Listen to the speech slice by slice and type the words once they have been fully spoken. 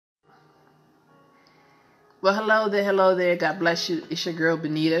Well, hello there. God bless you. It's your girl,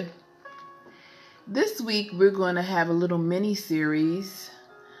 Benita. This week, we're going to have a little mini-series,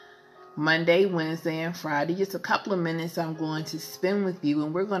 Monday, Wednesday, and Friday. Just a couple of minutes I'm going to spend with you,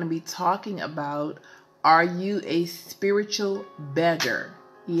 and we're going to be talking about, are you a spiritual beggar?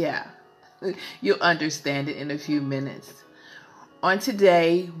 Yeah, you'll understand it in a few minutes. On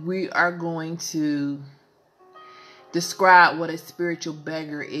today, we are going to describe what a spiritual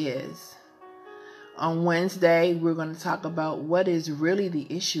beggar is. On Wednesday, we're going to talk about what is really the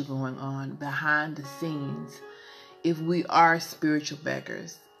issue going on behind the scenes if we are spiritual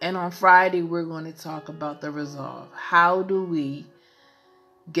beggars. And on Friday, we're going to talk about the resolve. How do we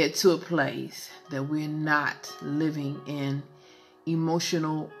get to a place that we're not living in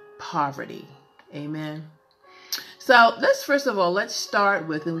emotional poverty? Amen. So let's start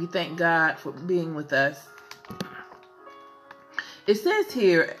with, and we thank God for being with us. It says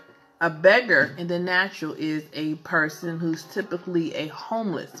here, a beggar in the natural is a person who's typically a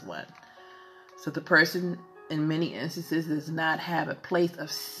homeless one. So the person in many instances does not have a place of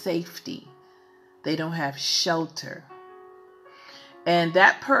safety. They don't have shelter. And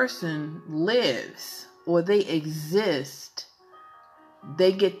that person lives, or they exist,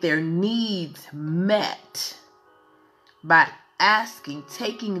 they get their needs met by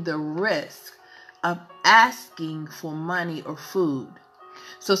taking the risk of asking for money or food.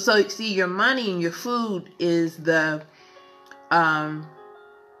 So see, your money and your food is the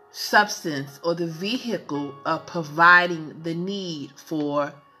substance or the vehicle of providing the need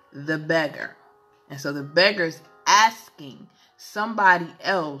for the beggar. And so the beggar's asking somebody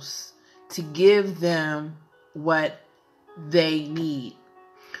else to give them what they need.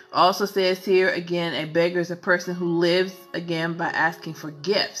 Also says here, again, a beggar is a person who lives, again, by asking for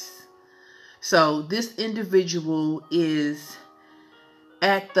gifts. So this individual is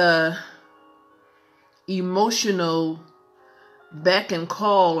at the emotional beck and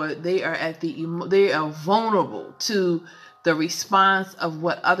call, or they are vulnerable to the response of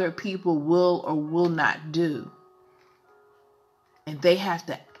what other people will or will not do. And they have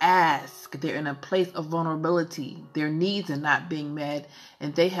to ask. They're in a place of vulnerability. Their needs are not being met,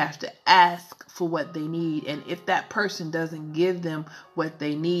 and they have to ask for what they need. And if that person doesn't give them what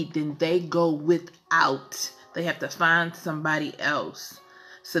they need, then they go without. They have to find somebody else.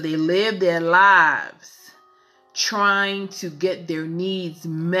 So they live their lives trying to get their needs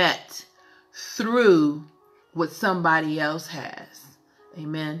met through what somebody else has.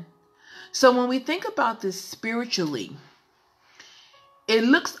 Amen. So when we think about this spiritually, it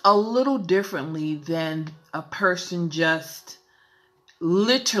looks a little differently than a person just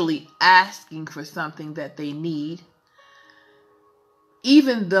literally asking for something that they need.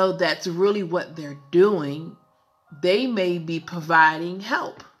 Even though that's really what they're doing, they may be providing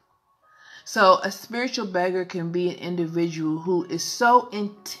help. So a spiritual beggar can be an individual who is so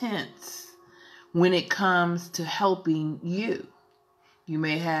intense when it comes to helping you. You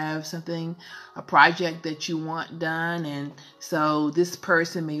may have a project that you want done, and so this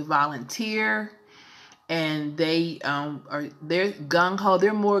person may volunteer, and they're gung-ho.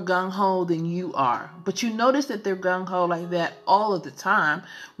 They're more gung-ho than you are. But you notice that they're gung-ho like that all of the time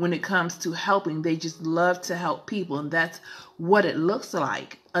when it comes to helping. They just love to help people, and that's what it looks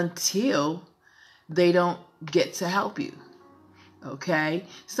like until they don't get to help you. Okay?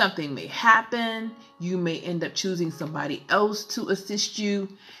 Something may happen. You may end up choosing somebody else to assist you.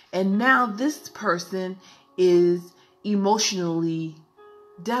 And now this person is emotionally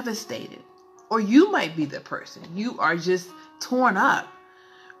devastated. Or you might be the person. You are just torn up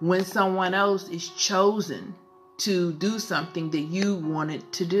when someone else is chosen to do something that you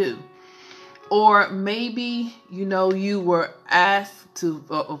wanted to do. Or maybe, you were asked to,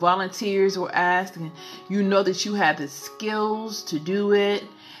 volunteers were asked, and you know that you have the skills to do it,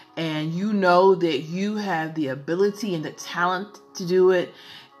 and you know that you have the ability and the talent to do it,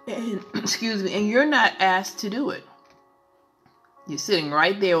 and and you're not asked to do it. You're sitting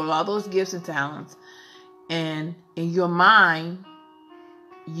right there with all those gifts and talents, and in your mind,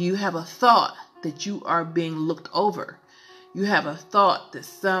 you have a thought that you are being looked over. You have a thought that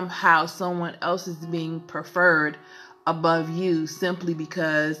somehow someone else is being preferred above you simply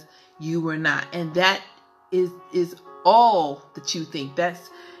because you were not. And that is all that you think. That's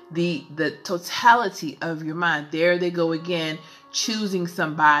the totality of your mind. There they go again, choosing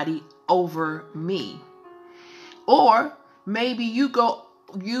somebody over me. Or maybe you go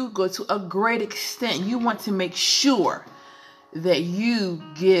to a great extent. You want to make sure that you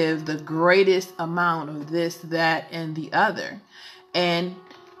give the greatest amount of this, that, and the other. And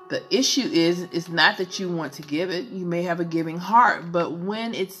the issue is, it's not that you want to give it. You may have a giving heart, but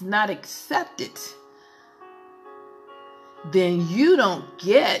when it's not accepted, then you don't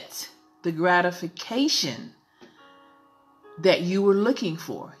get the gratification that you were looking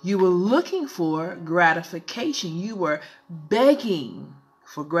for. You were looking for gratification. You were begging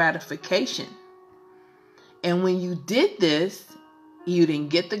for gratification. And when you did this, you didn't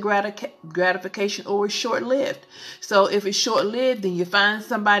get the gratification, or it's short-lived. So if it's short-lived, then you find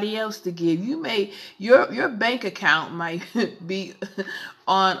somebody else to give. Your bank account might be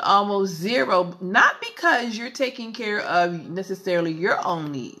on almost zero, not because you're taking care of necessarily your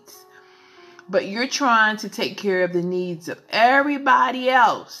own needs, but you're trying to take care of the needs of everybody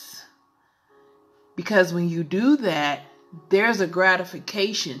else. Because when you do that, there's a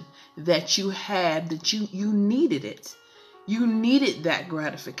gratification that you had, that you needed it. You needed that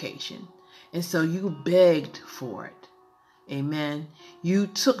gratification. And so you begged for it. Amen. You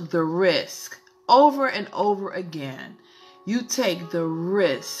took the risk over and over again. You take the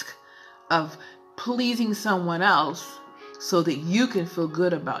risk of pleasing someone else so that you can feel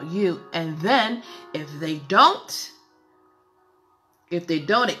good about you. And then if they don't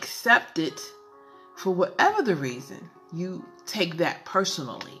accept it for whatever the reason, you take that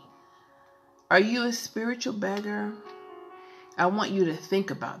personally. Are you a spiritual beggar? I want you to think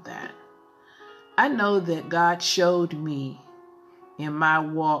about that. I know that God showed me in my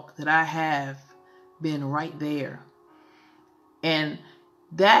walk that I have been right there. And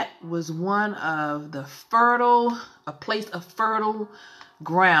that was one of a place of fertile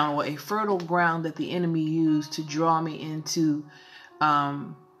ground, or a fertile ground that the enemy used to draw me into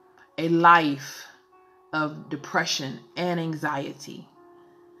a life of depression and anxiety.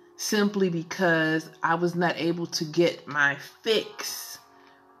 Simply because I was not able to get my fix.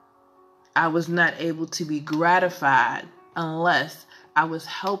 I was not able to be gratified unless I was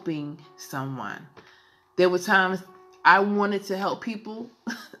helping someone. There were times I wanted to help people,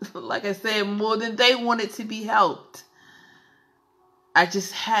 like I said, more than they wanted to be helped. I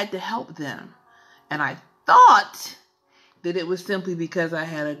just had to help them. And I thought that it was simply because I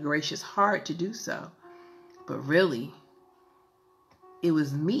had a gracious heart to do so. But really, it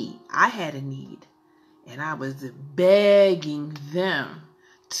was me. I had a need. And I was begging them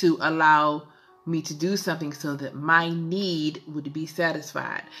to allow me to do something so that my need would be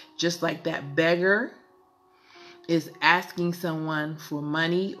satisfied. Just like that beggar is asking someone for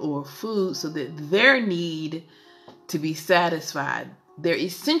money or food so that their need to be satisfied, their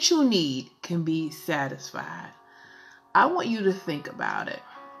essential need can be satisfied. I want you to think about it.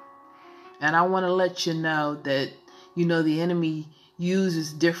 And I want to let you know that, the enemy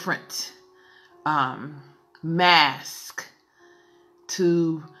uses different masks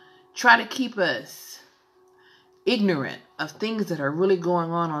to try to keep us ignorant of things that are really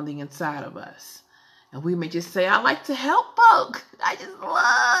going on the inside of us. And we may just say, I like to help folk. I just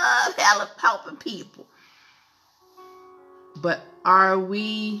love helping people. But are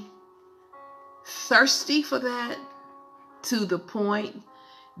we thirsty for that to the point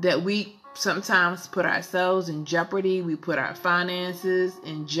that we sometimes put ourselves in jeopardy? We put our finances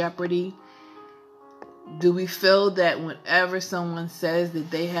in jeopardy. Do we feel that whenever someone says that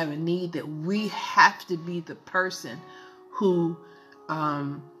they have a need, that we have to be the person who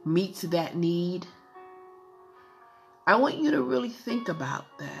meets that need? I want you to really think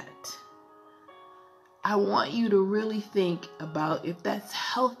about that. I want you to really think about if that's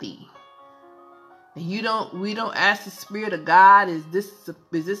healthy. And we don't ask the Spirit of God, is this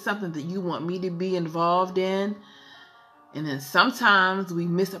something that you want me to be involved in? And then sometimes we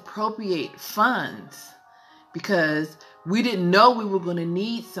misappropriate funds because we didn't know we were going to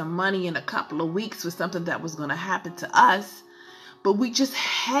need some money in a couple of weeks for something that was going to happen to us. But we just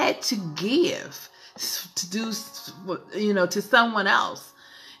had to give to do, to someone else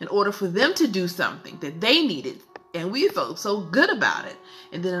in order for them to do something that they needed. And we felt so good about it.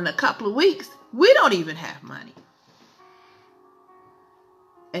 And then in a couple of weeks, we don't even have money.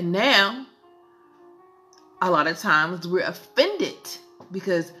 And now, a lot of times we're offended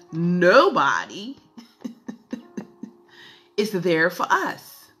because nobody is there for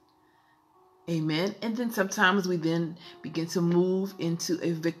us. Amen. And then sometimes we then begin to move into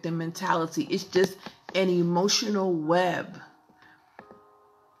a victim mentality. It's just an emotional web.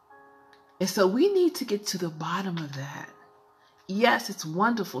 And so we need to get to the bottom of that. Yes, it's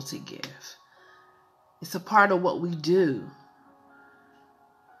wonderful to give. It's a part of what we do.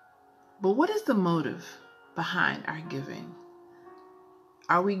 But what is the motive behind our giving?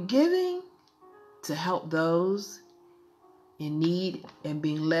 Are we giving to help those in need and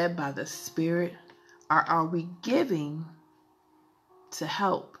being led by the Spirit? Or are we giving to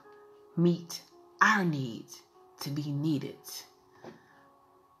help meet our needs to be needed?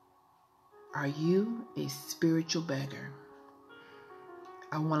 Are you a spiritual beggar?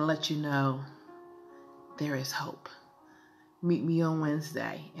 I want to let you know there is hope. Meet me on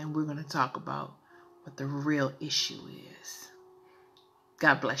Wednesday, and we're going to talk about what the real issue is.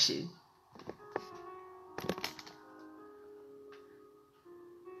 God bless you.